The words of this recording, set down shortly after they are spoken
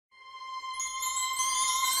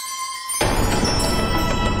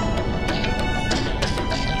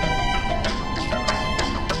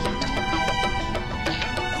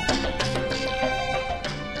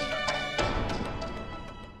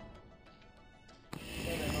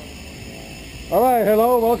All right,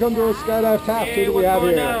 hello, welcome to Skydive Taft. Hey, Who do we have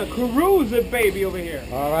here? Cruiser baby over here.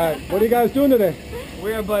 All right, what are you guys doing today?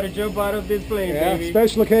 We're about to jump out of this plane, Yeah, baby.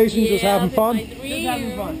 special occasion, just having fun? Just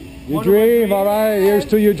having fun. Your dream, all right, here's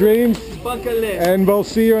to your dreams. Bucket list. And we'll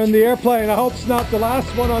see you in the airplane. I hope it's not the last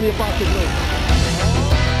one on your bucket list.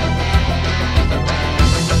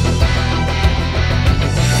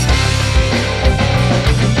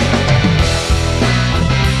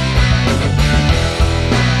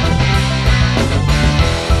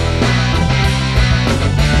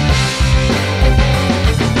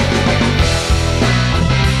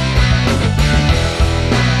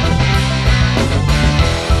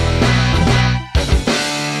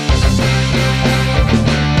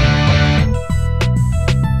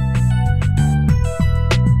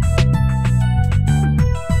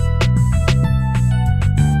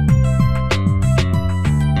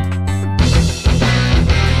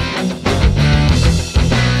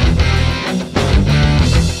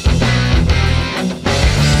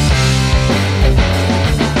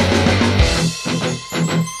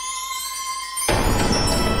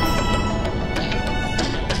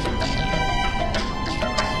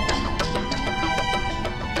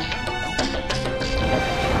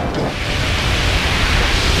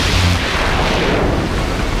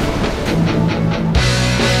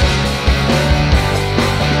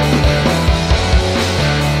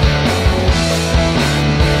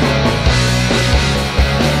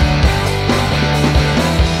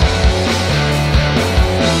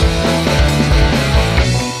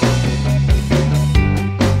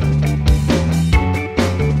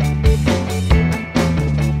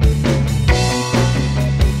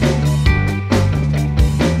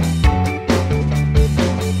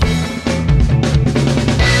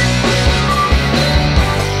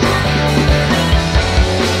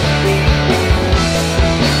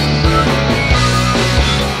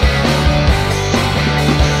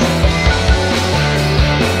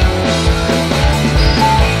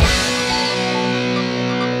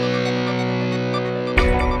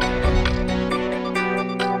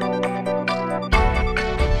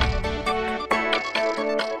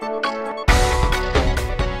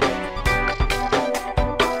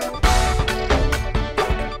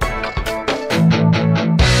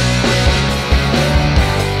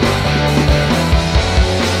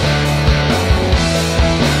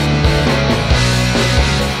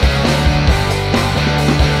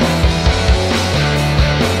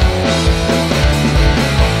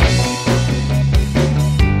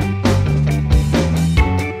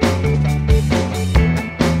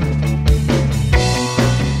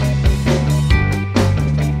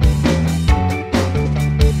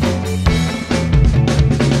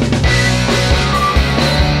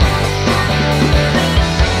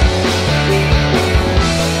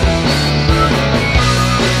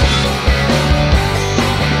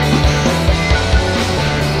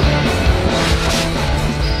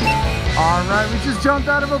 Jumped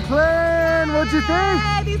out of a plane. What'd you think?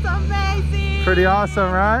 It's amazing. Pretty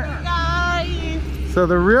awesome, right? Nice. So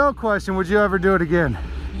the real question, would you ever do it again?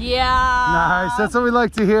 Yeah. Nice. That's what we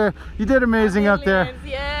like to hear. You did amazing up there.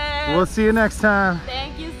 Yeah. We'll see you next time.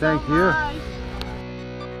 Thank you so Thank you. much.